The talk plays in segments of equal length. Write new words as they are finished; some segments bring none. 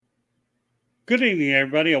Good evening,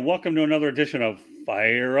 everybody, and welcome to another edition of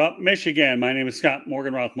Fire Up Michigan. My name is Scott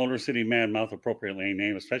Morganroth, Motor City Madmouth, appropriately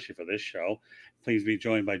named, especially for this show. Please be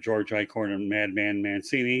joined by George Eichhorn and Madman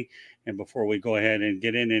Mancini. And before we go ahead and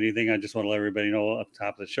get into anything, I just want to let everybody know up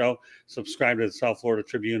top of the show, subscribe to the South Florida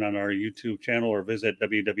Tribune on our YouTube channel or visit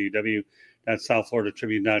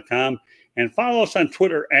www.southfloridatribune.com and follow us on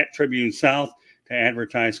Twitter at Tribune South. To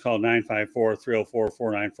advertise, call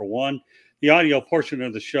 954-304-4941. The audio portion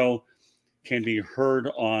of the show can be heard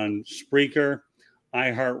on Spreaker,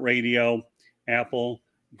 iHeartRadio, Apple,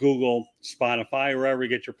 Google, Spotify, wherever you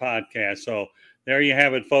get your podcast. So there you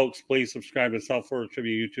have it, folks. Please subscribe to the South Florida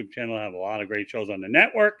Tribune YouTube channel. I have a lot of great shows on the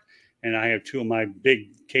network, and I have two of my big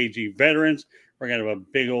KG veterans. We're going to have a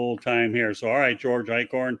big old time here. So, all right, George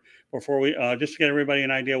Eichhorn, before we just to get everybody an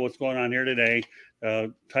idea of what's going on here today,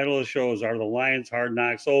 title of the show is Are the Lions Hard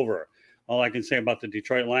Knocks Over? All I can say about the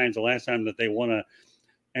Detroit Lions, the last time that they won a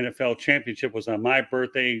NFL championship was on my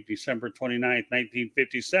birthday, December 29th,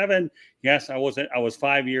 1957. Yes, I was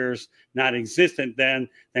 5 years not existent then.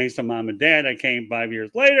 Thanks to mom and dad, I came 5 years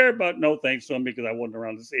later, but no thanks to them because I wasn't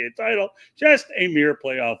around to see a title. Just a mere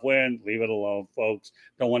playoff win. Leave it alone, folks.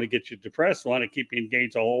 Don't want to get you depressed. Want to keep you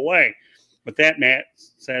engaged the whole way. With that, Matt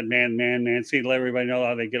said, Nancy, let everybody know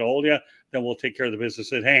how they get a hold of you. Then we'll take care of the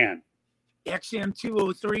business at hand. XM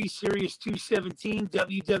 203, Sirius 217,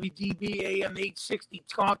 WWDB AM 860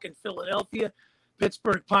 Talk in Philadelphia,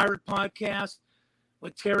 Pittsburgh Pirate Podcast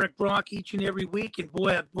with Tarek Brock each and every week. And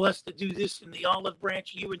boy, I'm blessed to do this in the Olive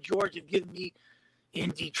Branch. You and George have given me in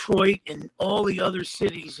Detroit and all the other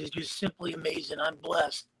cities is just simply amazing. I'm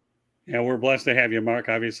blessed. Yeah, we're blessed to have you, Mark.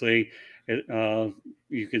 Obviously,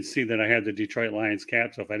 you can see that I have the Detroit Lions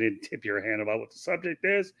cap. So if I didn't tip your hand about what the subject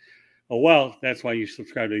is, oh, well, that's why you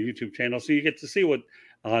subscribe to the YouTube channel. So you get to see what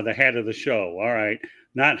the head of the show. All right.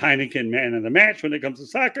 Not Heineken man of the match when it comes to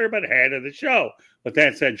soccer, but head of the show. With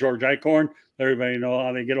that said, George Eichhorn, let everybody know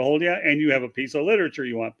how they get a hold of you. And you have a piece of literature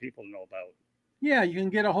you want people to know about. Yeah, you can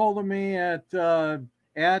get a hold of me at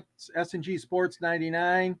S&G Sports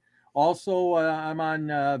 99. Also, I'm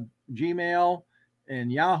on Gmail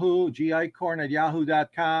and Yahoo,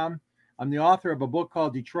 geichhorn@yahoo.com. I'm the author of a book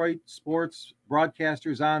called Detroit Sports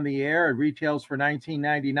Broadcasters on the Air. It retails for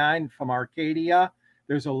 $19.99 from Arcadia.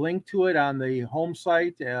 There's a link to it on the home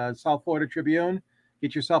site, South Florida Tribune.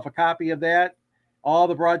 Get yourself a copy of that. All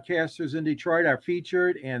the broadcasters in Detroit are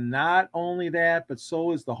featured. And not only that, but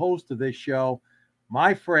so is the host of this show,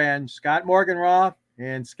 my friend, Scott Morganroth.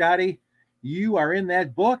 And Scotty, you are in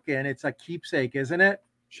that book, and it's a keepsake, isn't it?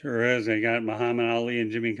 Sure is. I got Muhammad Ali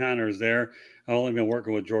and Jimmy Connors there. I've only been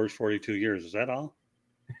working with George 42 years. Is that all?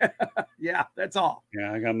 Yeah, that's all.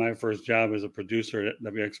 Yeah, I got my first job as a producer at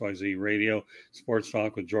WXYZ Radio Sports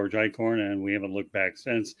Talk with George Eichhorn, and we haven't looked back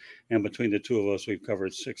since. And between the two of us, we've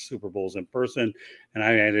covered 6 Super Bowls in person, and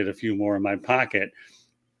I added a few more in my pocket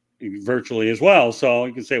virtually as well. So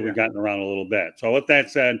you can say we've gotten around a little bit. So with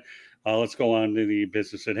that said, let's go on to the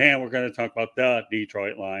business at hand. We're going to talk about the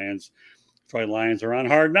Detroit Lions. Detroit Lions are on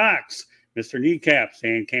Hard Knocks. Mr. Kneecaps,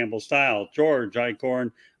 Dan Campbell style, George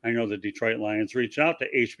Eichhorn. I know the Detroit Lions reached out to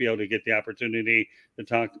HBO to get the opportunity to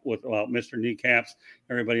talk about Mr. Kneecaps,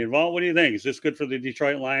 everybody involved. What do you think? Is this good for the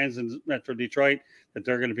Detroit Lions and Metro Detroit that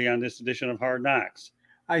they're going to be on this edition of Hard Knocks?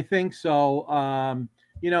 I think so.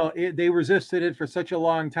 They resisted it for such a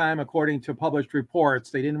long time, according to published reports.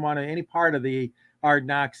 They didn't want any part of the Hard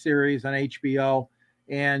Knocks series on HBO,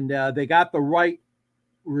 and they got the right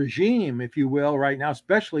regime, if you will, right now,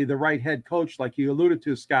 especially the right head coach, like you alluded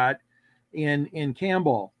to, Scott, in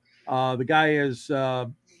Campbell. The guy is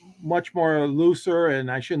much more looser,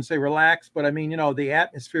 and I shouldn't say relaxed, but I mean, the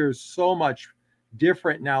atmosphere is so much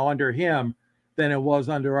different now under him than it was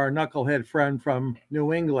under our knucklehead friend from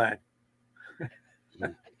New England.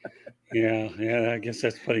 Yeah, I guess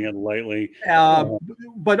that's putting it lightly.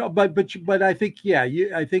 But I think,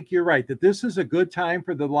 I think you're right that this is a good time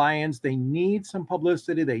for the Lions. They need some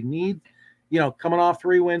publicity. They need, coming off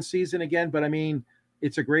 3-win season again. But I mean,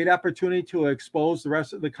 it's a great opportunity to expose the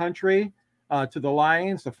rest of the country to the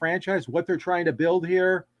Lions, the franchise, what they're trying to build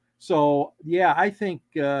here. So yeah, I think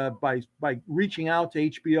by reaching out to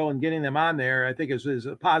HBO and getting them on there, I think is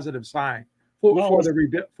a positive sign for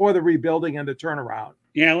the rebuilding and the turnaround.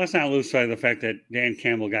 Yeah, let's not lose sight of the fact that Dan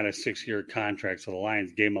Campbell got a 6-year contract, so the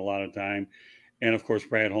Lions gave him a lot of time. And, of course,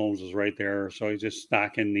 Brad Holmes is right there, so he's just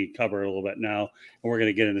stocking the cupboard a little bit now. And we're going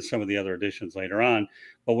to get into some of the other additions later on.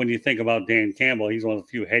 But when you think about Dan Campbell, he's one of the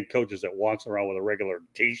few head coaches that walks around with a regular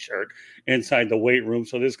T-shirt inside the weight room,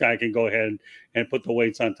 so this guy can go ahead and put the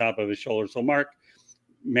weights on top of his shoulders. So, Mark,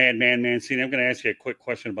 Madman Mancini, I'm going to ask you a quick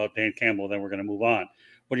question about Dan Campbell, then we're going to move on.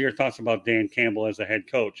 What are your thoughts about Dan Campbell as a head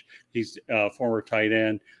coach? He's a former tight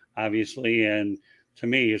end, obviously, and to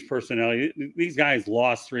me, his personality. These guys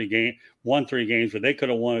lost 3 games, won 3 games, but they could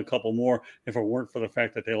have won a couple more if it weren't for the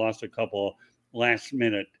fact that they lost a couple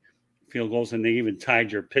last-minute field goals, and they even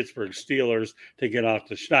tied your Pittsburgh Steelers to get off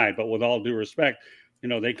the schneid. But with all due respect,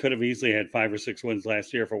 they could have easily had 5 or 6 wins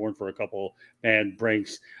last year if it weren't for a couple bad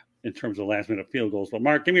breaks in terms of last-minute field goals. But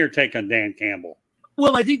Mark, give me your take on Dan Campbell.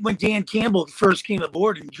 Well, I think when Dan Campbell first came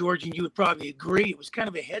aboard, and George and you would probably agree, it was kind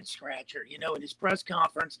of a head scratcher, in his press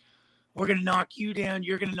conference. We're going to knock you down.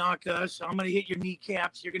 You're going to knock us. I'm going to hit your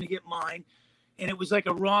kneecaps. You're going to hit mine. And it was like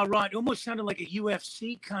a rah. It almost sounded like a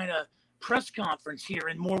UFC kind of press conference here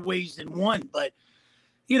in more ways than one. But,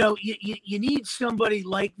 you need somebody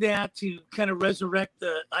like that to kind of resurrect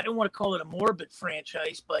I don't want to call it a morbid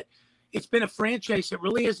franchise, but it's been a franchise that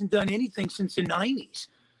really hasn't done anything since the 90s.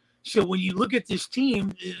 So when you look at this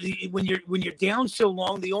team, when you're down so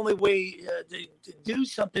long, the only way to do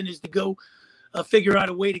something is to go figure out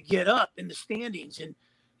a way to get up in the standings. And,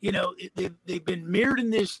 they've been mirrored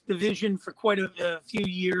in this division for quite a few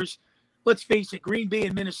years. Let's face it, Green Bay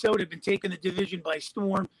and Minnesota have been taking the division by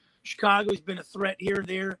storm. Chicago's been a threat here and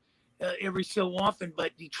there every so often.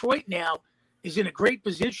 But Detroit now is in a great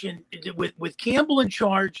position with Campbell in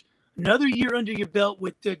charge, another year under your belt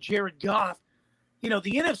with Jared Goff. The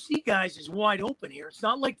NFC guys is wide open here. It's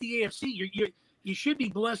not like the AFC. You should be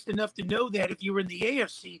blessed enough to know that if you were in the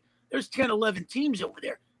AFC, there's 10, 11 teams over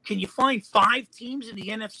there. Can you find 5 teams in the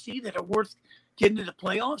NFC that are worth getting to the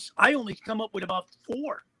playoffs? I only come up with about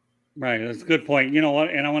 4. Right. That's a good point. You know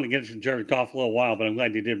what? And I want to get to Jared Goff a little while, but I'm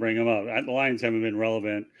glad you did bring him up. The Lions haven't been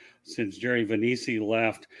relevant since Jerry Vanisi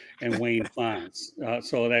left and Wayne Fonts.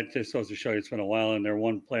 So that just goes to show you it's been a while. And their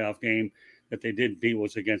one playoff game that they did beat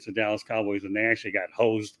was against the Dallas Cowboys, and they actually got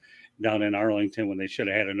hosed down in Arlington when they should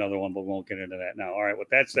have had another one, but we won't get into that now. All right, with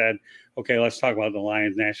that said, okay, let's talk about the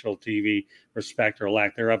Lions' national TV respect or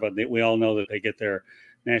lack thereof. But we all know that they get their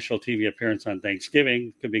national TV appearance on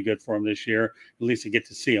Thanksgiving. Could be good for them this year. At least you get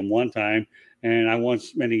to see them one time. And I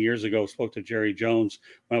once, many years ago, spoke to Jerry Jones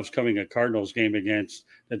when I was covering a Cardinals game against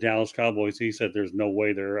the Dallas Cowboys. He said there's no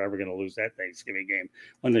way they're ever going to lose that Thanksgiving game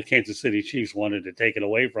when the Kansas City Chiefs wanted to take it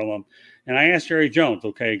away from them. And I asked Jerry Jones,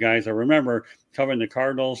 okay, guys, I remember covering the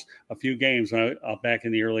Cardinals a few games back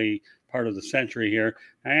in the early part of the century here.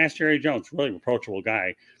 I asked Jerry Jones, really approachable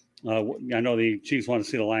guy. I know the Chiefs want to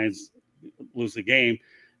see the Lions lose the game.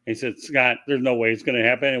 He said, Scott, there's no way it's going to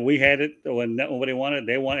happen. And we had it when nobody wanted it.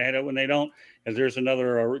 They had it when they don't. If there's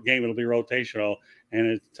another game, it'll be rotational. And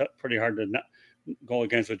it's pretty hard to not go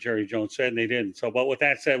against what Jerry Jones said, and they didn't. So, but with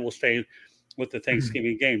that said, we'll stay with the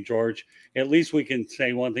Thanksgiving game, George. At least we can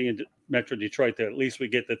say one thing in Metro Detroit, that at least we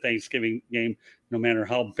get the Thanksgiving game no matter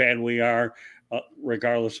how bad we are,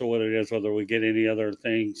 regardless of what it is, whether we get any other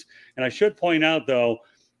things. And I should point out, though,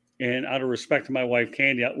 and out of respect to my wife,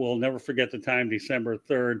 Candy, we'll never forget the time, December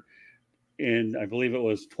 3rd, I believe it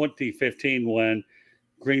was 2015, when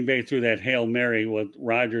Green Bay threw that Hail Mary with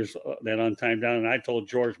Rodgers, that on time down. And I told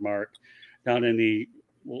George, Mark, down in the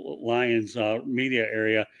Lions media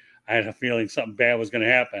area, I had a feeling something bad was going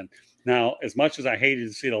to happen. Now, as much as I hated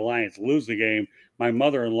to see the Lions lose the game, my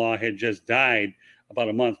mother-in-law had just died about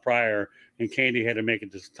a month prior, and Candy had to make a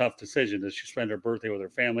tough decision. Does she spend her birthday with her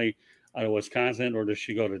family out of Wisconsin, or does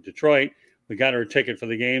she go to Detroit? We got her a ticket for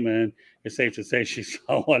the game, and it's safe to say she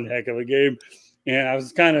saw one heck of a game. And I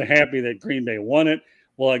was kind of happy that Green Bay won it.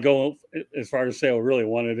 Will I go as far as say I really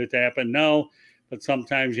wanted it to happen? No, but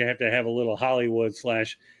sometimes you have to have a little Hollywood /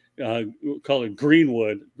 call it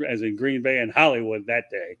Greenwood, as in Green Bay and Hollywood that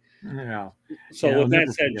day. Yeah. So with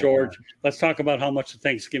that said, George, let's talk about how much the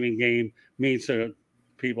Thanksgiving game means to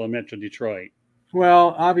people in Metro Detroit.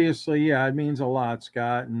 Well, obviously, yeah, it means a lot,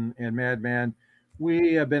 Scott and Madman.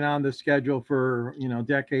 We have been on the schedule for,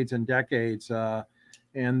 decades and decades.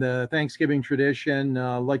 And the Thanksgiving tradition,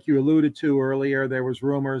 like you alluded to earlier, there was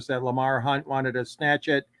rumors that Lamar Hunt wanted to snatch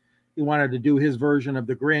it. He wanted to do his version of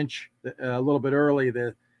the Grinch a little bit early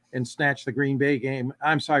and snatch the Green Bay game.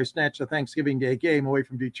 Snatch the Thanksgiving Day game away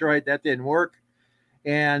from Detroit. That didn't work.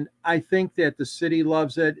 And I think that the city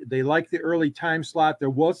loves it. They like the early time slot. There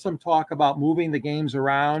was some talk about moving the games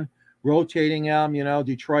around, rotating them.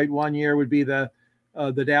 Detroit one year would be the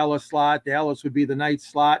Dallas slot. Dallas would be the night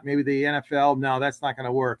slot. Maybe the NFL. No, that's not going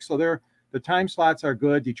to work. So the time slots are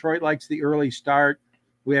good. Detroit likes the early start.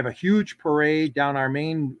 We have a huge parade down our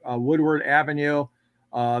main Woodward Avenue.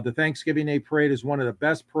 The Thanksgiving Day parade is one of the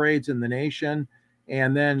best parades in the nation.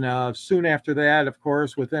 And then soon after that, of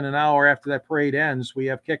course, within an hour after that parade ends, we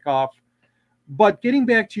have kickoff. But getting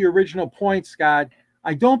back to your original point, Scott,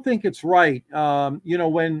 I don't think it's right.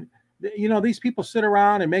 When these people sit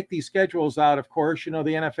around and make these schedules out. Of course, the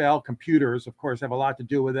NFL computers, of course, have a lot to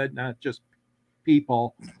do with it, not just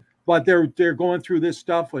people. But they're going through this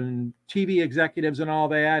stuff and TV executives and all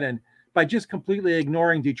that, and by just completely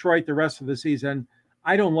ignoring Detroit the rest of the season,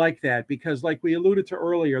 I don't like that, because like we alluded to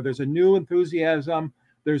earlier, there's a new enthusiasm.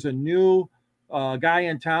 There's a new guy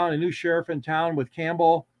in town, a new sheriff in town with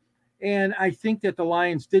Campbell. And I think that the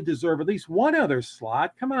Lions did deserve at least one other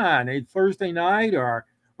slot. Come on, a Thursday night or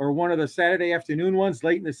one of the Saturday afternoon ones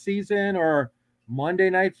late in the season, or Monday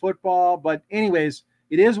Night Football. But anyways,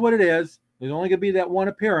 it is what it is. There's only going to be that one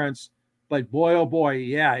appearance. But boy, oh boy,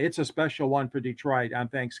 yeah, it's a special one for Detroit on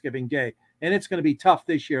Thanksgiving Day. And it's going to be tough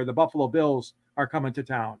this year. The Buffalo Bills are coming to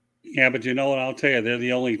town. Yeah, but you know what? I'll tell you, they're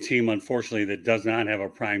the only team, unfortunately, that does not have a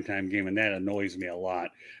primetime game, and that annoys me a lot,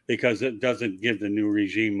 because it doesn't give the new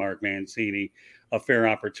regime, Mark Mancini, a fair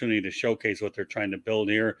opportunity to showcase what they're trying to build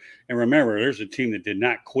here. And remember, there's a team that did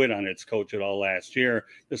not quit on its coach at all last year,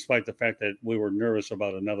 despite the fact that we were nervous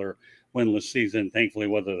about another winless season, thankfully,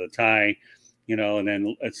 whether the tie, and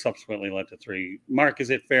then it subsequently led to 3. Mark, is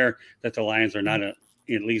it fair that the Lions are not at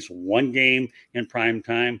least one game in prime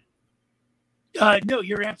time? No,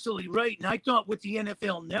 you're absolutely right. And I thought with the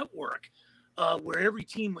NFL Network, where every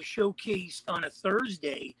team was showcased on a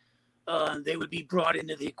Thursday, they would be brought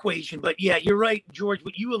into the equation. But yeah, you're right, George,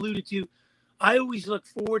 what you alluded to. I always look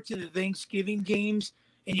forward to the Thanksgiving games,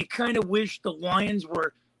 and you kind of wish the Lions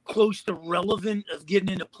were close to relevant of getting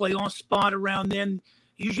in a playoff spot around then.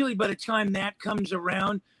 Usually by the time that comes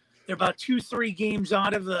around, they're about 2-3 games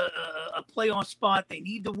out of a playoff spot. They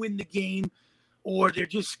need to win the game, or they're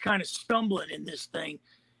just kind of stumbling in this thing.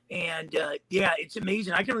 And, yeah, it's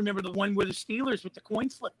amazing. I can remember the one where the Steelers with the coin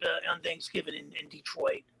flip on Thanksgiving in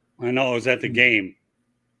Detroit. I know. I was at the game.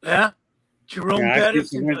 Yeah. Jerome Bettis. I've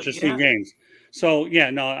seen some interesting games. So,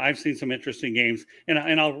 yeah, no, I've seen some interesting games.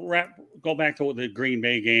 And I'll go back to the Green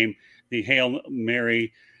Bay game, the Hail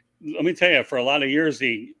Mary. Let me tell you, for a lot of years,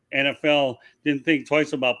 the NFL didn't think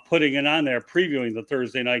twice about putting it on there, previewing the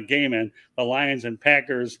Thursday night game, and the Lions and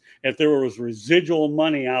Packers. If there was residual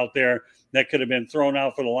money out there that could have been thrown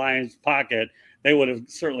out for the Lions' pocket, they would have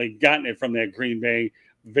certainly gotten it from that Green Bay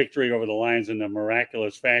victory over the Lions in the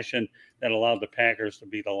miraculous fashion that allowed the Packers to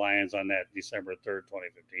beat the Lions on that December 3rd,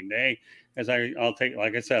 2015 day. I'll take,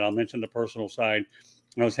 like I said, I'll mention the personal side.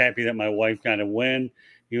 I was happy that my wife got a win,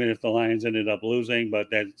 even if the Lions ended up losing, but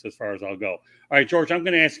that's as far as I'll go. All right, George, I'm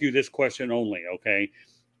going to ask you this question only, okay?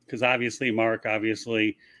 Because Mark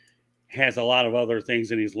has a lot of other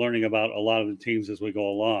things, and he's learning about a lot of the teams as we go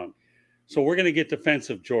along. So we're going to get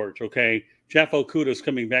defensive, George, okay? Jeff Okudah's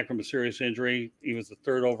coming back from a serious injury. He was the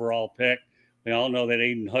 3rd overall pick. We all know that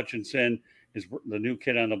Aiden Hutchinson is the new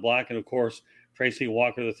kid on the block. And, of course, Tracy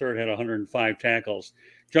Walker III had 105 tackles.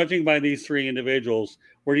 Judging by these 3 individuals,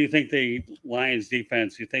 where do you think the Lions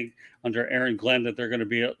defense, you think under Aaron Glenn that they're going to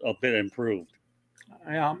be a bit improved?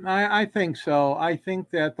 Yeah, I think so. I think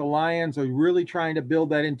that the Lions are really trying to build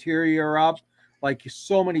that interior up. Like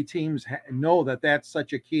so many teams know that that's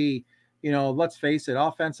such a key. Let's face it,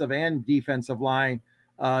 offensive and defensive line,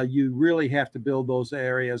 you really have to build those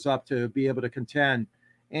areas up to be able to contend.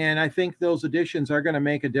 And I think those additions are going to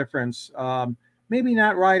make a difference. Maybe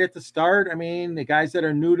not right at the start. I mean, the guys that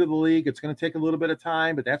are new to the league, it's going to take a little bit of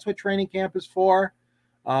time, but that's what training camp is for.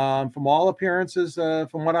 From all appearances,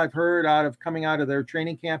 from what I've heard coming out of their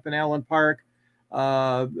training camp in Allen Park,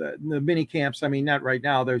 the mini camps, I mean, not right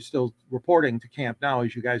now. They're still reporting to camp now,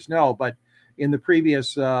 as you guys know, but in the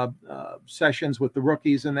previous sessions with the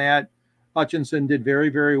rookies and that, Hutchinson did very,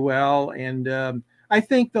 very well. And I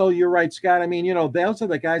think, though, you're right, Scott. I mean, those are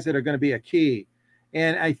the guys that are going to be a key.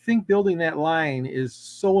 And I think building that line is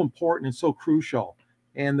so important and so crucial.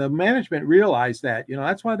 And the management realized that,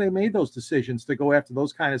 that's why they made those decisions to go after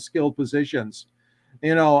those kind of skilled positions.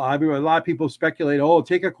 A lot of people speculate,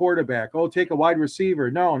 take a quarterback, take a wide receiver.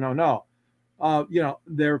 No.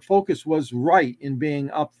 Their focus was right in being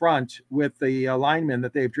upfront with the linemen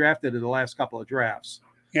that they've drafted in the last couple of drafts.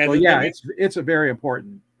 It's a very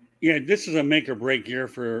important. Yeah, this is a make or break year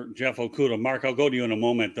for Jeff Okudah. Mark, I'll go to you in a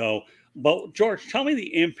moment, though. But, George, tell me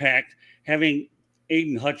the impact having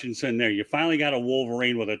Aiden Hutchinson there. You finally got a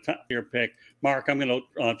Wolverine with a top-tier pick. Mark, I'm going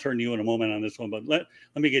to turn to you in a moment on this one, but let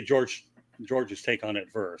me get George's take on it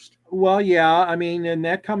first. Well, yeah, I mean, and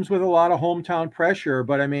that comes with a lot of hometown pressure,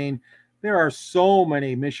 but, I mean, there are so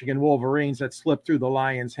many Michigan Wolverines that slip through the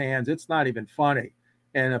Lions' hands. It's not even funny.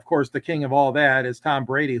 And, of course, the king of all that is Tom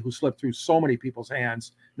Brady, who slipped through so many people's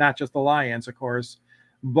hands, not just the Lions, of course.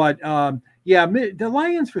 But, the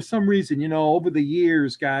Lions, for some reason, over the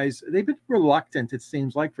years, guys, they've been reluctant, it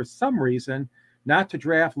seems like, for some reason, not to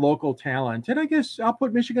draft local talent. And I guess I'll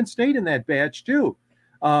put Michigan State in that batch too.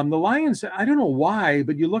 The Lions, I don't know why,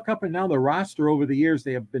 but you look up and down the roster over the years,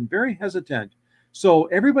 they have been very hesitant. So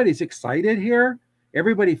everybody's excited here.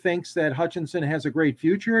 Everybody thinks that Hutchinson has a great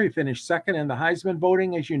future. He finished second in the Heisman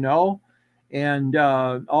voting, as you know, and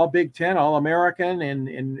all Big Ten, all American,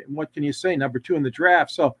 and what can you say, number 2 in the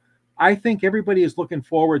draft. So I think everybody is looking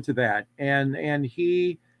forward to that. And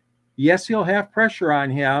he, yes, he'll have pressure on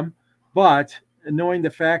him, but knowing the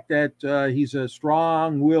fact that he's a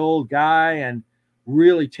strong-willed guy and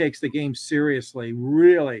really takes the game seriously,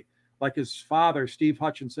 really, like his father, Steve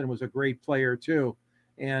Hutchinson, was a great player too.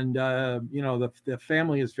 And the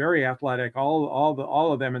family is very athletic.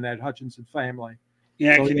 All of them in that Hutchinson family.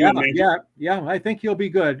 Yeah, so, can you imagine? Yeah, I think he'll be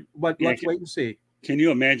good. But let's wait and see. Can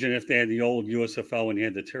you imagine if they had the old USFL when you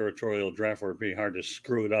had the territorial draft, where it'd be hard to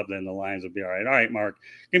screw it up? Then the Lions would be all right. All right, Mark,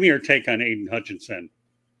 give me your take on Aiden Hutchinson.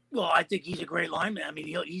 Well, I think he's a great lineman. I mean,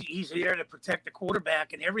 he's there to protect the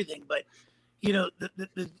quarterback and everything. But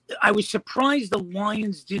I was surprised the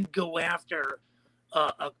Lions didn't go after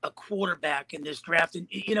a quarterback in this draft. And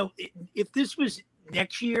if this was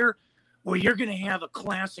next year, where you're going to have a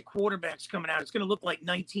class of quarterbacks coming out, it's going to look like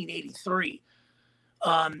 1983.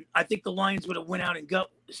 I think the Lions would have went out and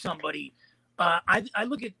got somebody. I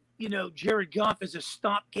look at Jared Goff as a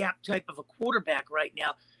stopgap type of a quarterback right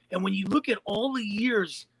now. And when you look at all the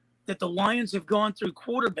years that the Lions have gone through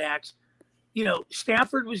quarterbacks,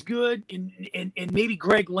 Stafford was good and maybe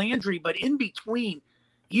Greg Landry, but in between,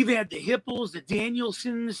 you've had the Hipples, the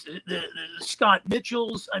Danielsons, the Scott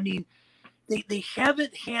Mitchells. I mean, they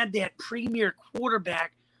haven't had that premier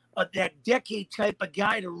quarterback, that decade type of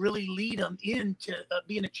guy to really lead them into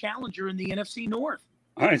being a challenger in the NFC North.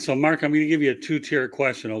 All right, so Mark, I'm going to give you a 2-tier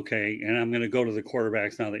question, okay? And I'm going to go to the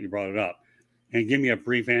quarterbacks now that you brought it up. And give me a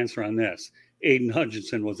brief answer on this. Aiden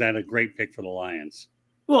Hutchinson, was that a great pick for the Lions?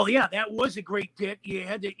 Well, yeah, that was a great pick. You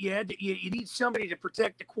need somebody to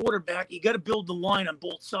protect the quarterback. You got to build the line on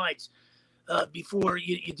both sides before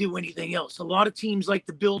you do anything else. A lot of teams like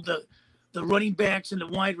to build the running backs and the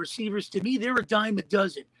wide receivers. To me, they're a dime a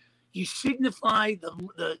dozen. You signify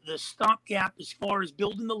the stopgap as far as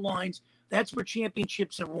building the lines. That's where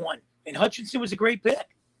championships are won. And Hutchinson was a great pick.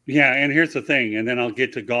 Yeah, and here's the thing, and then I'll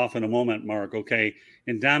get to Goff in a moment, Mark, okay?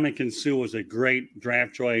 And Ndamukong Suh was a great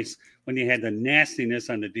draft choice when you had the nastiness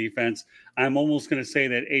on the defense. I'm almost going to say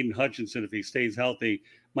that Aiden Hutchinson, if he stays healthy,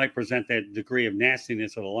 might present that degree of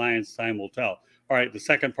nastiness of the Lions. Time will tell. All right, the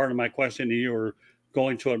second part of my question to you, were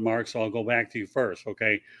going to it, Mark, so I'll go back to you first,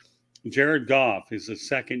 okay? Jared Goff is his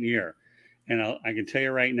second year. And I can tell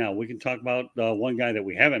you right now, we can talk about one guy that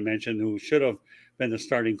we haven't mentioned who should have been the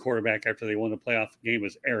starting quarterback after they won the playoff game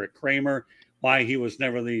was Eric Kramer. Why he was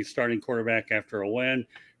never the starting quarterback after a win.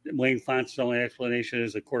 Wayne Fonte's only explanation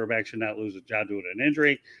is a quarterback should not lose a job due to an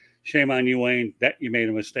injury. Shame on you, Wayne, that you made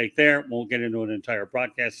a mistake there. Won't get into an entire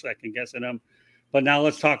broadcast second guessing him. But now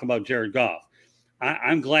let's talk about Jared Goff.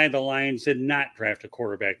 I'm glad the Lions did not draft a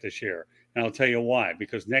quarterback this year. And I'll tell you why.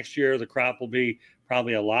 Because next year the crop will be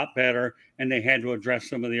probably a lot better, and they had to address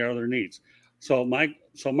some of the other needs. So,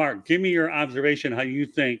 Mark, give me your observation how you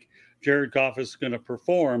think Jared Goff is going to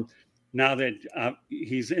perform now that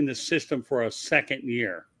he's in the system for a second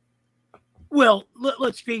year. Well,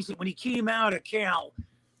 let's face it. When he came out of Cal,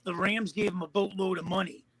 the Rams gave him a boatload of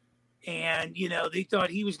money. And, they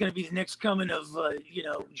thought he was going to be the next coming of,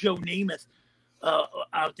 Joe Namath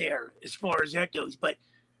out there as far as that goes. But,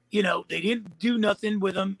 they didn't do nothing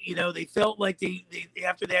with him. They felt like they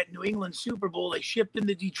after that New England Super Bowl, they shipped him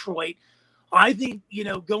to Detroit. I think,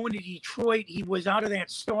 going to Detroit, he was out of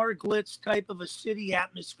that star glitz type of a city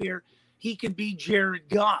atmosphere. He could be Jared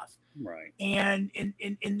Goff. Right. And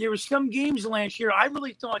there were some games last year, I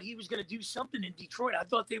really thought he was going to do something in Detroit. I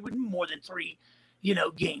thought they would win more than 3,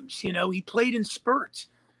 games. He played in spurts.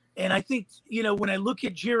 And I think, when I look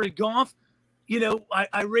at Jared Goff,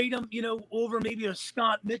 I rate him, over maybe a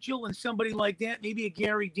Scott Mitchell and somebody like that, maybe a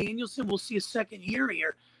Gary Danielson. We'll see a second year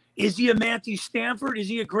here. Is he a Matthew Stafford? Is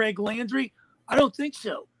he a Greg Landry? I don't think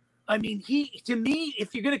so. I mean, to me,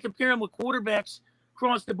 if you're going to compare him with quarterbacks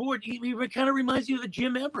across the board, he kind of reminds you of a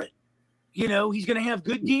Jim Everett. He's going to have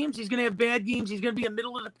good games. He's going to have bad games. He's going to be a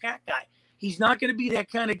middle of the pack guy. He's not going to be that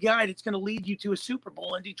kind of guy that's going to lead you to a Super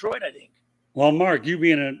Bowl in Detroit, I think. Well, Mark, you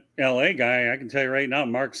being an LA guy, I can tell you right now,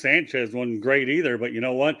 Mark Sanchez wasn't great either, but you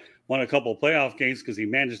know what? Won a couple of playoff games because he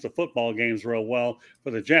managed the football games real well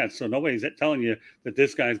for the Jets. So nobody's telling you that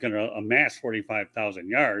this guy's going to amass 45,000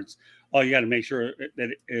 yards. All you got to make sure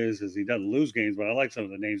that is he doesn't lose games. But I like some of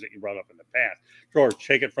the names that you brought up in the past. George,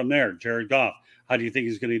 take it from there. Jared Goff, how do you think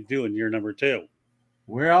he's going to do in year number 2?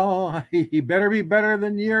 Well, he better be better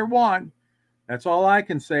than year 1. That's all I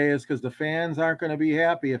can say is because the fans aren't going to be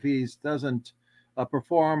happy if he doesn't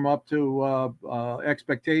perform up to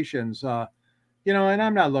expectations. And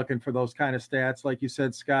I'm not looking for those kind of stats. Like you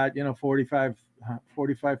said, Scott,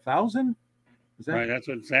 45,000? Is that right? That's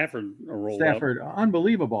what Stafford rolled Stafford?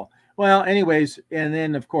 Unbelievable. Well, anyways, and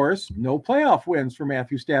then, of course, no playoff wins for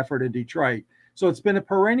Matthew Stafford in Detroit. So it's been a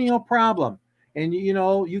perennial problem. And,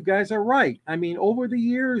 you guys are right. I mean, over the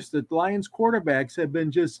years, the Lions quarterbacks have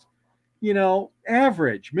been just,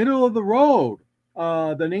 average, middle of the road.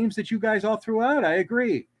 The names that you guys all threw out, I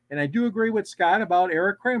agree. And I do agree with Scott about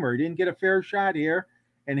Eric Kramer. He didn't get a fair shot here.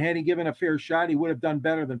 And had he given a fair shot, he would have done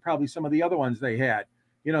better than probably some of the other ones they had.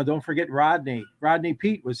 Don't forget Rodney. Rodney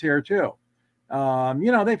Pete was here too.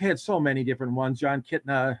 They've had so many different ones. John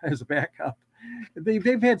Kitna as a backup.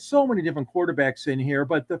 They've had so many different quarterbacks in here.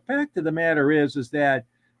 But the fact of the matter is that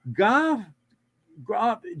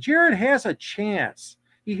Jared has a chance.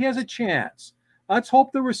 He has a chance. Let's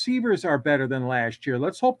hope the receivers are better than last year.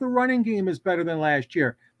 Let's hope the running game is better than last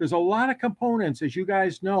year. There's a lot of components, as you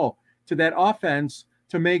guys know, to that offense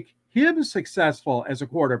to make him successful as a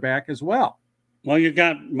quarterback as well. Well, you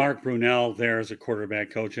got Mark Brunell there as a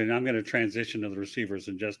quarterback coach, and I'm going to transition to the receivers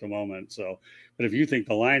in just a moment. But if you think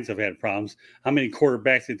the Lions have had problems, how many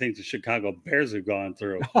quarterbacks do you think the Chicago Bears have gone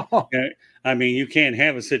through? I mean, you can't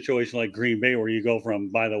have a situation like Green Bay where you go from,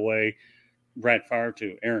 by the way, Brett Favre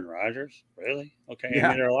to Aaron Rodgers. Really? Okay. Yeah. I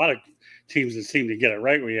mean, there are a lot of teams that seem to get it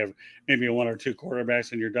right where you have maybe one or two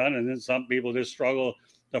quarterbacks and you're done. And then some people just struggle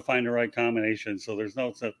to find the right combination. So there's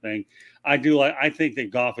no such thing. I think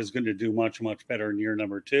that Goff is going to do much, much better in year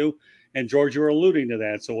number 2. And George, you were alluding to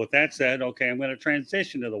that. So with that said, okay, I'm going to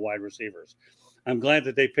transition to the wide receivers. I'm glad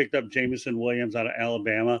that they picked up Jameson Williams out of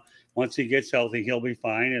Alabama. Once he gets healthy, he'll be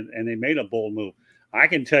fine. And they made a bold move. I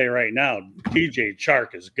can tell you right now, DJ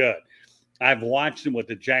Chark is good. I've watched him with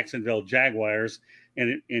the Jacksonville Jaguars,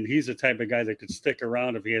 and he's the type of guy that could stick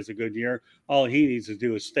around if he has a good year. All he needs to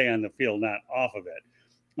do is stay on the field, not off of it.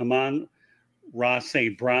 Amon-Ra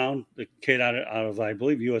St. Brown, the kid out of I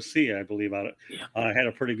believe USC, had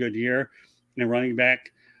a pretty good year. And running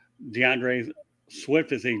back DeAndre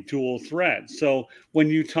Swift is a dual threat. So when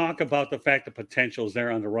you talk about the fact the potential is there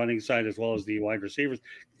on the running side as well as the wide receivers,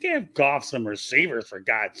 give Goff some receivers for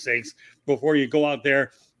God's sakes before you go out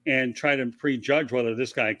there and try to prejudge whether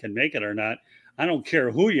this guy can make it or not. I don't care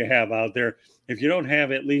who you have out there. If you don't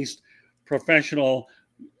have at least professional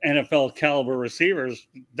NFL caliber receivers,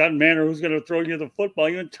 doesn't matter who's going to throw you the football.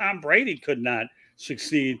 Even Tom Brady could not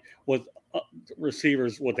succeed with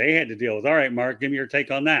receivers, what they had to deal with. All right, Mark, give me your take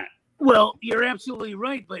on that. Well, you're absolutely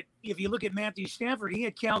right. But if you look at Matthew Stafford, he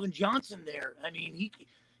had Calvin Johnson there. I mean,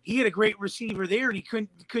 he had a great receiver there, and he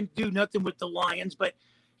couldn't do nothing with the Lions. But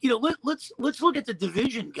let's look at the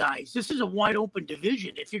division, guys. This is a wide open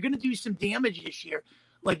division. If you're going to do some damage this year,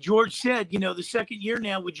 like George said, the second year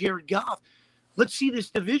now with Jared Goff, let's see this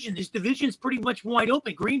division. This division's pretty much wide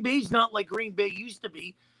open. Green Bay's not like Green Bay used to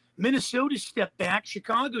be. Minnesota stepped back.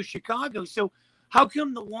 Chicago. So how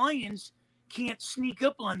come the Lions can't sneak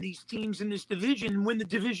up on these teams in this division and win the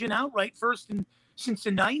division outright since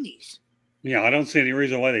the 90s? Yeah, I don't see any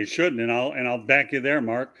reason why they shouldn't, and I'll back you there,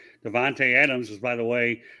 Mark. Davante Adams is, by the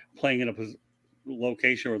way, playing in a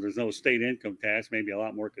location where there's no state income tax, maybe a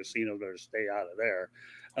lot more casinos better stay out of there.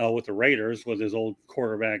 With the Raiders, with his old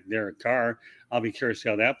quarterback Derek Carr, I'll be curious to see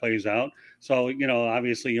how that plays out. So,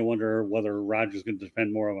 obviously you wonder whether Rodgers can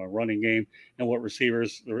defend more of a running game and what his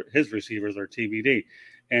receivers are TBD.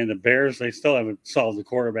 And the Bears, they still haven't solved the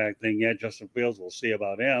quarterback thing yet. Justin Fields, we'll see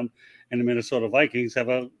about him. And the Minnesota Vikings have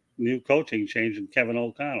a new coaching change in Kevin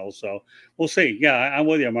O'Connell. So we'll see. Yeah, I'm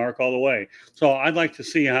with you, Mark, all the way. So I'd like to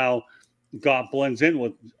see how Goff blends in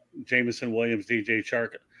with Jameson Williams, DJ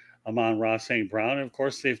Chark, Amon-Ra St. Brown. And, of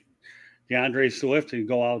course, if DeAndre Swift can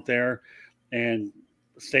go out there and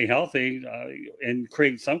stay healthy and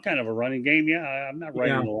create some kind of a running game, I'm not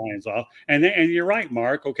writing the Lions off. And you're right,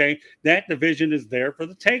 Mark, okay? That division is there for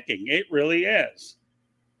the taking. It really is.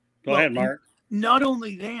 Go ahead, Mark. Not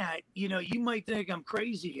only that, you might think I'm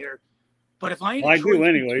crazy here, but if I had I do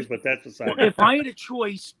anyways, but that's aside. If I had a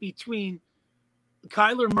choice between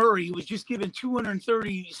Kyler Murray, who was just given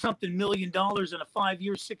 $230-something million in a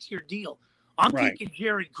 5-year, 6-year deal, I'm thinking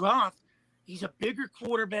Jared Goff. He's a bigger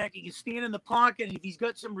quarterback. He can stand in the pocket, and if he's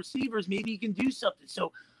got some receivers, maybe he can do something.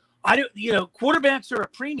 So, quarterbacks are a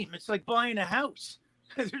premium. It's like buying a house.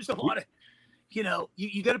 There's a lot of,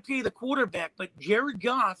 you got to pay the quarterback, but Jared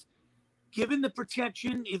Goff, given the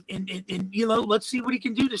protection, and let's see what he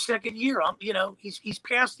can do the second year. He's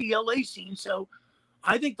past the LA scene, so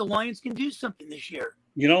I think the Lions can do something this year.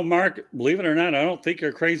 Mark, believe it or not, I don't think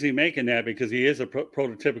you're crazy making that because he is a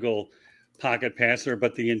prototypical pocket passer.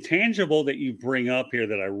 But the intangible that you bring up here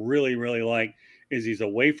that I really, really like is he's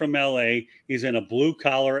away from LA. He's in a blue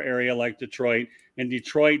collar area like Detroit, and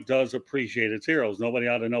Detroit does appreciate its heroes. Nobody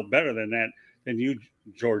ought to know better than that than you,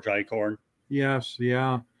 George Eichhorn. Yes,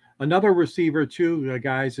 yeah. Another receiver too,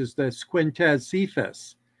 guys, is the Quintez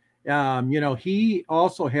Cephas. He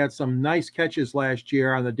also had some nice catches last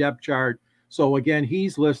year on the depth chart. So again,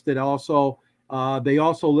 he's listed also. They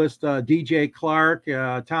also list DJ Clark,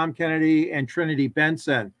 Tom Kennedy, and Trinity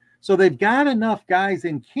Benson. So they've got enough guys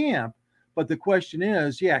in camp. But the question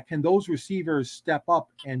is, can those receivers step up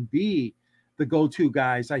and be the go-to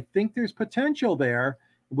guys? I think there's potential there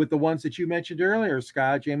with the ones that you mentioned earlier,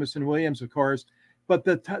 Scott, Jameson Williams, of course. But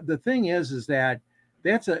the thing is that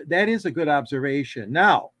is a good observation.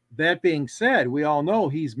 Now, that being said, we all know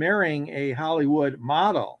he's marrying a Hollywood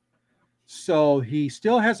model. So he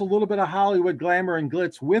still has a little bit of Hollywood glamour and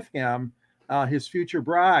glitz with him, his future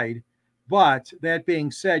bride. But that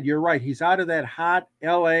being said, you're right. He's out of that hot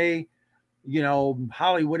LA,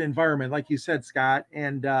 Hollywood environment, like you said, Scott.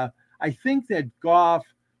 And I think that Goff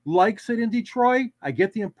likes it in Detroit. I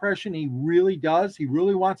get the impression he really does. He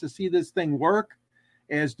really wants to see this thing work,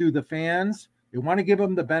 as do the fans. They want to give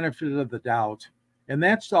him the benefit of the doubt. And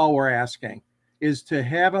that's all we're asking, is to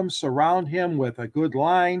have him, surround him with a good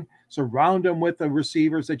line, surround him with the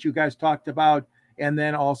receivers that you guys talked about, and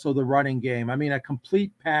then also the running game. I mean, a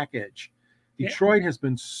complete package. Detroit has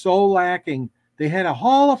been so lacking. They had a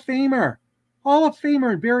Hall of Famer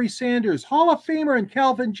in Barry Sanders, Hall of Famer in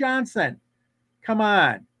Calvin Johnson. Come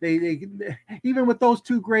on. They even with those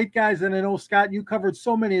two great guys, and I know, Scott, you covered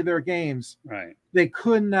so many of their games. Right. They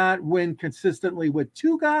could not win consistently with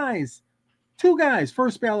two guys,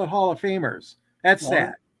 first ballot Hall of Famers. That's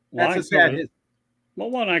sad. That's a sad. Well,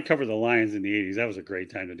 when I covered the Lions in the 80s, that was a great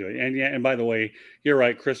time to do it. And by the way, you're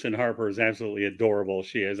right. Kristen Harper is absolutely adorable.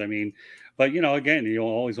 She is. I mean, but again, you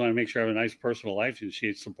always want to make sure I have a nice personal life, and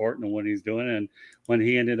she's supporting him what he's doing. And when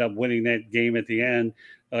he ended up winning that game at the end,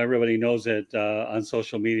 everybody knows that on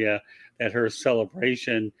social media that her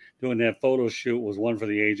celebration doing that photo shoot was one for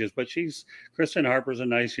the ages. But Kristen Harper's a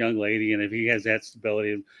nice young lady, and if he has that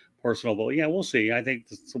stability and personal, but we'll see. I think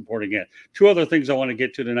it's important again. Two other things I want to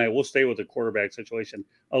get to tonight. We'll stay with the quarterback situation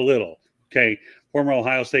a little. Okay, former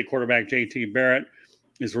Ohio State quarterback J.T. Barrett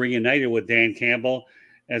is reunited with Dan Campbell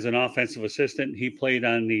as an offensive assistant. He played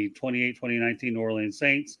on the 2019 New Orleans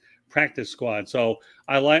Saints practice squad. So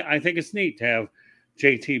I think it's neat to have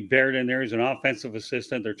J.T. Barrett in there. He's an offensive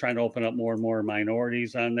assistant. They're trying to open up more and more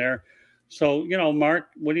minorities on there. So,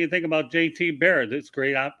 Mark, what do you think about J.T. Barrett? It's a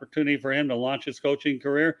great opportunity for him to launch his coaching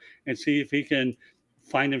career and see if he can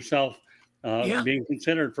find himself being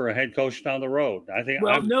considered for a head coach down the road. I think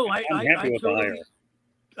I'm happy with the hire.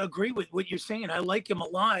 Agree with what you're saying. I like him a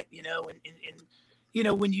lot,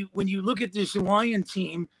 and when you look at this Lion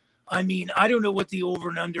team, I mean, I don't know what the over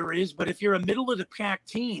and under is, but if you're a middle of the pack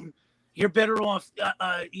team, you're better off,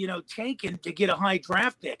 tanking to get a high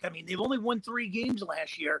draft pick. I mean, they've only won 3 games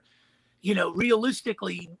last year.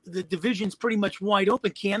 Realistically, the division's pretty much wide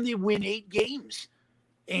open. Can they win 8 games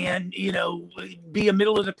and, be a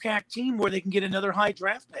middle of the pack team where they can get another high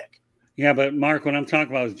draft pick? Yeah, but Mark, what I'm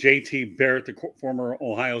talking about is J.T. Barrett, the former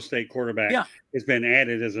Ohio State quarterback, has been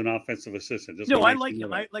added as an offensive assistant. I like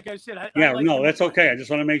him. Like I said, that's okay. I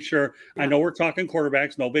just want to make sure. Yeah. I know we're talking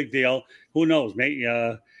quarterbacks, no big deal. Who knows? Maybe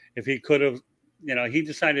if he could have, he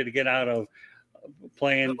decided to get out of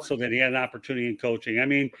playing so that he had an opportunity in coaching. I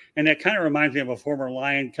mean, and that kind of reminds me of a former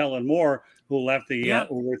Lion, Kellen Moore, who left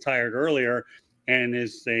who retired earlier and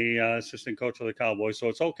is the assistant coach of the Cowboys. So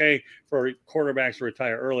it's okay for quarterbacks to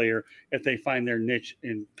retire earlier if they find their niche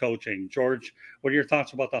in coaching. George, what are your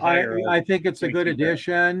thoughts about the hire? I think it's a good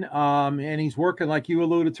addition. And he's working, like you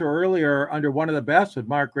alluded to earlier, under one of the best with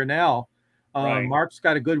Mark Grinnell. Right. Mark's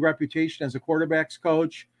got a good reputation as a quarterbacks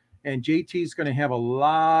coach. And JT's going to have a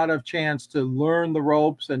lot of chance to learn the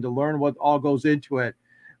ropes and to learn what all goes into it.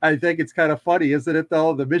 I think it's kind of funny, isn't it,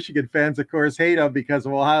 though? The Michigan fans, of course, hate him because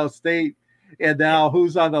of Ohio State. And now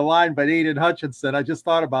who's on the line but Aiden Hutchinson? I just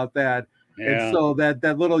thought about that. Yeah. And so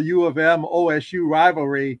that little U of M OSU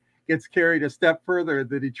rivalry gets carried a step further in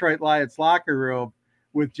the Detroit Lions locker room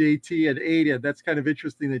with JT and Aiden. That's kind of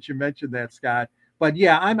interesting that you mentioned that, Scott. But,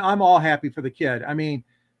 I'm all happy for the kid. I mean,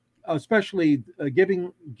 especially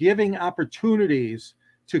giving opportunities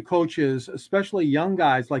to coaches, especially young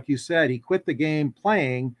guys. Like you said, he quit the game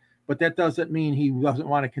playing, but that doesn't mean he doesn't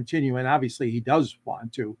want to continue. And obviously he does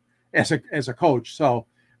want to as a coach. So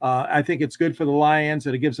I think it's good for the Lions,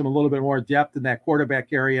 and it gives them a little bit more depth in that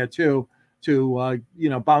quarterback area too, to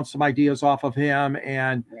bounce some ideas off of him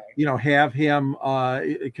and have him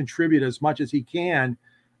contribute as much as he can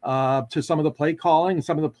to some of the play calling,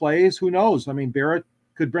 some of the plays. Who knows? I mean, Barrett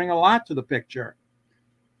could bring a lot to the picture.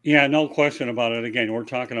 Yeah, no question about it. Again, we're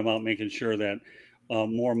talking about making sure that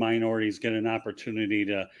more minorities get an opportunity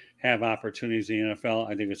to have opportunities in the NFL.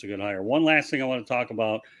 I think it's a good hire. One last thing I want to talk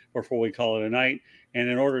about before we call it a night, and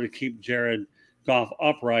in order to keep Jared Goff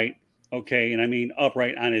upright, okay, and I mean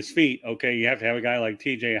upright on his feet, okay, you have to have a guy like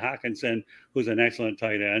T.J. Hockenson, who's an excellent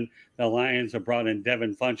tight end. The Lions have brought in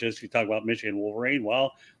Devin Funchess. You talk about Michigan Wolverine.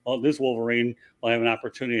 Well, this Wolverine will have an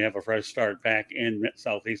opportunity to have a fresh start back in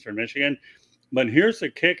southeastern Michigan. But here's the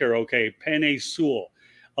kicker, okay, Penei Sewell.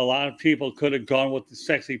 A lot of people could have gone with the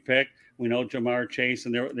sexy pick. We know Jamar Chase,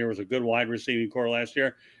 and there was a good wide receiving core last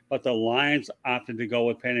year. But the Lions opted to go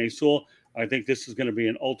with Penei Sewell. I think this is going to be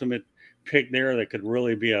an ultimate pick there that could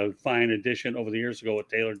really be a fine addition over the years to go with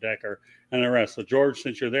Taylor Decker and the rest. So, George,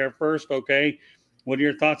 since you're there first, okay, what are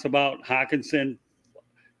your thoughts about Hockenson,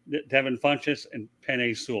 Devin Funchess, and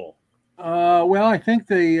Penei Sewell? Well, I think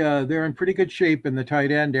they're in pretty good shape in the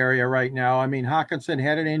tight end area right now. I mean, Hockenson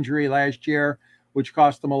had an injury last year, which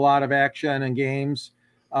cost them a lot of action and games.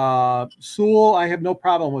 Sewell, I have no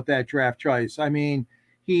problem with that draft choice. I mean,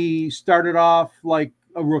 he started off like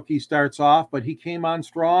a rookie starts off, but he came on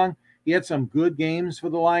strong. He had some good games for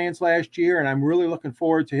the Lions last year, and I'm really looking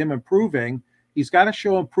forward to him improving. He's got to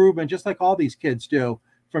show improvement, just like all these kids do,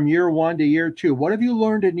 from year one to year two. What have you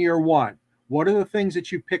learned in year one? What are the things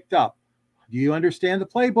that you picked up? Do you understand the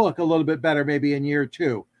playbook a little bit better maybe in year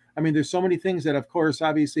two? I mean, there's so many things that, of course,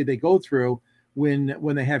 obviously they go through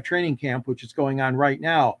when they have training camp, which is going on right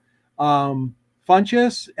now.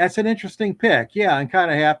 Funchess, that's an interesting pick. Yeah, I'm kind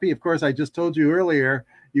of happy. Of course, I just told you earlier,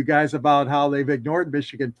 you guys, about how they've ignored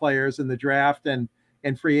Michigan players in the draft and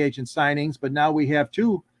free agent signings. But now we have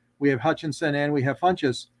two. We have Hutchinson and we have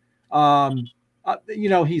Funchess.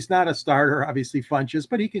 He's not a starter, obviously, Funchess,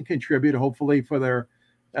 but he can contribute, hopefully, for their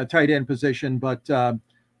tight end position. But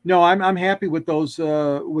no, I'm happy with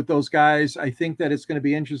those guys. I think that it's going to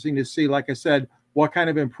be interesting to see, like I said, what kind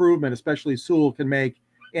of improvement, especially Sewell, can make.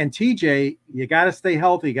 And TJ, you got to stay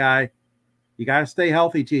healthy, guy. You got to stay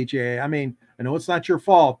healthy, TJ. I mean, I know it's not your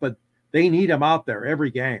fault, but they need him out there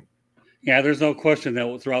every game. Yeah, there's no question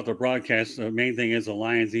that throughout the broadcast, the main thing is the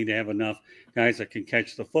Lions need to have enough guys that can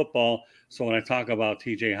catch the football. So when I talk about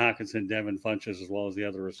T.J. Hockenson, Devin Funchess, as well as the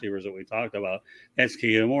other receivers that we talked about, that's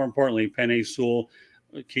key. And more importantly, Penei Sewell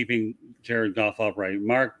keeping Jared Goff upright.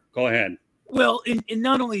 Mark, go ahead. Well, and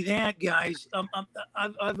not only that, guys,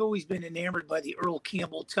 I've always been enamored by the Earl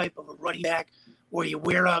Campbell type of a running back where you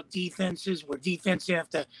wear out defenses, where defense have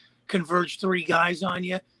to converge three guys on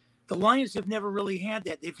you. The Lions have never really had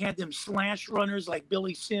that. They've had them slash runners like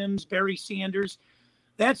Billy Sims, Barry Sanders.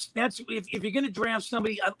 That's if you're going to draft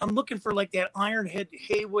somebody, I'm looking for like that Ironhead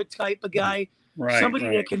Haywood type of guy,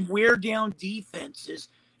 somebody that can wear down defenses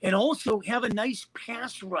and also have a nice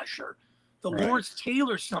pass rusher. Lawrence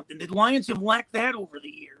Taylor something. The Lions have lacked that over the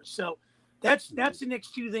years. So that's the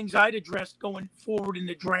next two things I'd address going forward in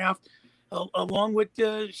the draft, along with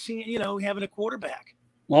having a quarterback.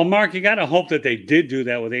 Well, Mark, you got to hope that they did do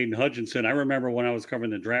that with Aiden Hutchinson. I remember when I was covering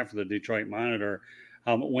the draft for the Detroit Monitor,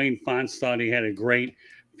 Wayne Fonts thought he had a great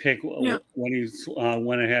pick when he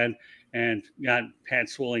went ahead and got Pat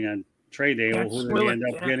Swilling on trade day. Who did he end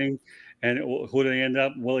up getting? And who did they end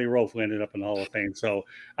up? Willie Roaf, who ended up in the Hall of Fame. So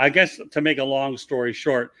I guess to make a long story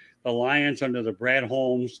short, the Lions under the Brad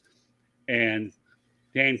Holmes and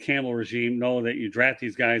Dan Campbell regime know that you draft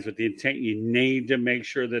these guys with the intent you need to make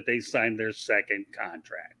sure that they sign their second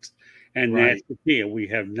contracts. And that's the key. We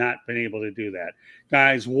have not been able to do that.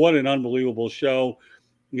 Guys, what an unbelievable show,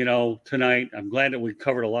 tonight. I'm glad that we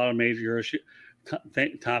covered a lot of major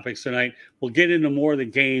topics tonight. We'll get into more of the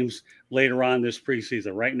games later on this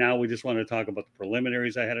preseason. Right now, we just want to talk about the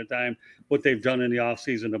preliminaries ahead of time, what they've done in the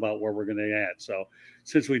offseason, about where we're going to add. So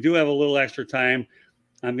since we do have a little extra time,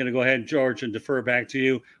 I'm going to go ahead, George, and defer back to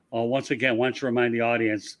you. Once again, why don't you remind the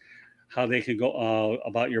audience how they can go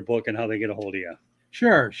about your book and how they get a hold of you?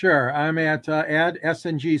 Sure. I'm at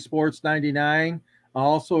SNG Sports 99.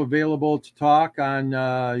 Also available to talk on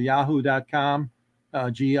yahoo.com,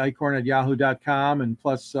 gicorn@yahoo.com, and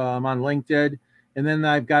plus I'm on LinkedIn. And then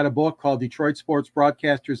I've got a book called Detroit Sports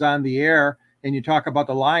Broadcasters on the Air. And you talk about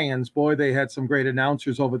the Lions. Boy, they had some great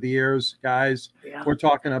announcers over the years, guys. Yeah. We're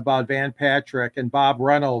talking about Van Patrick and Bob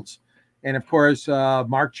Reynolds. And, of course,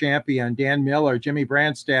 Mark Champion, Dan Miller, Jimmy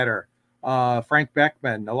Brandstatter, Frank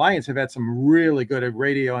Beckman. The Lions have had some really good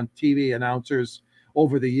radio and TV announcers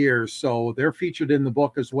over the years. So they're featured in the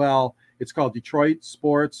book as well. It's called Detroit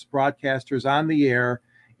Sports Broadcasters on the Air.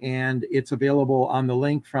 And it's available on the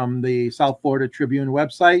link from the South Florida Tribune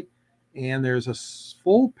website. And there's a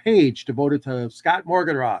full page devoted to Scott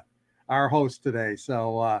Morgenroth, our host today.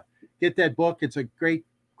 So get that book. It's a great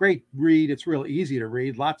read. It's real easy to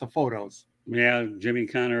read. Lots of photos. Yeah, Jimmy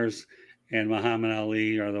Connors and Muhammad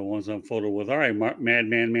Ali are the ones I'm photoed with. All right,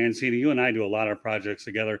 Madman Mancini, you and I do a lot of projects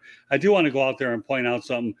together. I do want to go out there and point out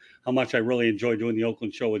something, how much I really enjoy doing the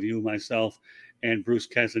Oakland show with you, myself, and Bruce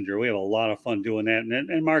Kessinger. We have a lot of fun doing that.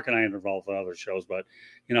 And Mark and I are involved with other shows, but,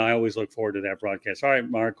 I always look forward to that broadcast. All right,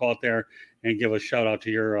 Mark, go out there and give a shout out to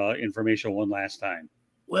your information one last time.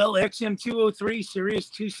 Well, XM203, Sirius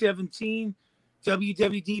 217,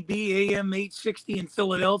 WWDB AM 860 in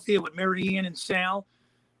Philadelphia with Mary Ann and Sal.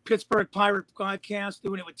 Pittsburgh Pirate Podcast,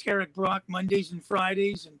 doing it with Tarek Brock Mondays and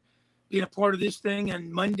Fridays, and being a part of this thing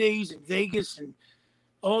on Mondays in Vegas and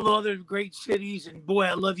all the other great cities. And boy,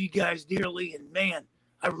 I love you guys dearly. And man,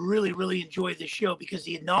 I really, really enjoy this show because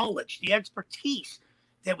the knowledge, the expertise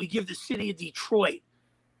that we give the city of Detroit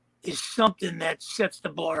is something that sets the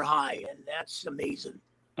bar high. And that's amazing.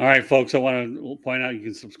 All right, folks, I want to point out you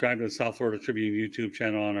can subscribe to the South Florida Tribune YouTube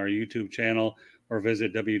channel on our YouTube channel, or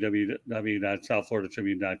visit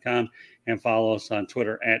www.southfloridatribune.com and follow us on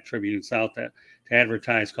Twitter at Tribune South. To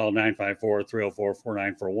advertise, call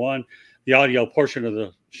 954-304-4941. The audio portion of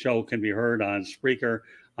the show can be heard on Spreaker,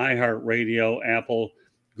 iHeartRadio, Apple,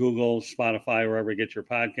 Google, Spotify, wherever you get your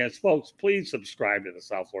podcasts. Folks, please subscribe to the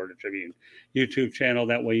South Florida Tribune YouTube channel.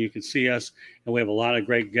 That way you can see us. And we have a lot of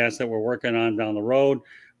great guests that we're working on down the road.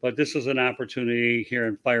 But this is an opportunity here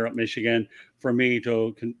in Fire Up, Michigan, for me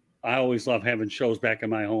to I always love having shows back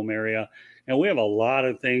in my home area, and we have a lot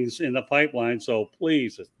of things in the pipeline. So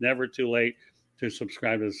please, it's never too late to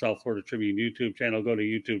subscribe to the South Florida Tribune YouTube channel. Go to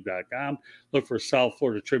youtube.com, look for South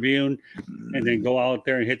Florida Tribune, and then go out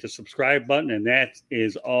there and hit the subscribe button. And that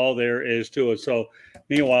is all there is to it. So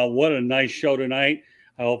meanwhile, what a nice show tonight.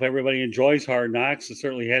 I hope everybody enjoys Hard Knocks. It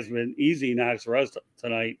certainly has been easy knocks for us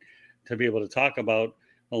tonight to be able to talk about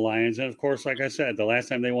the Lions. And of course, like I said, the last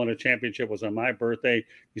time they won a championship was on my birthday,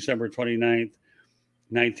 December 29th,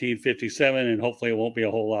 1957. And hopefully it won't be a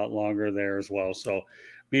whole lot longer there as well. So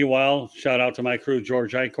meanwhile, shout out to my crew,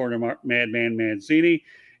 George Eichhorn and Madman Mancini.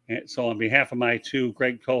 And so on behalf of my two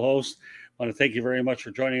great co-hosts, I want to thank you very much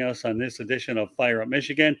for joining us on this edition of Fire Up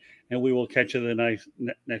Michigan. And we will catch you the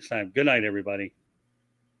next time. Good night, everybody.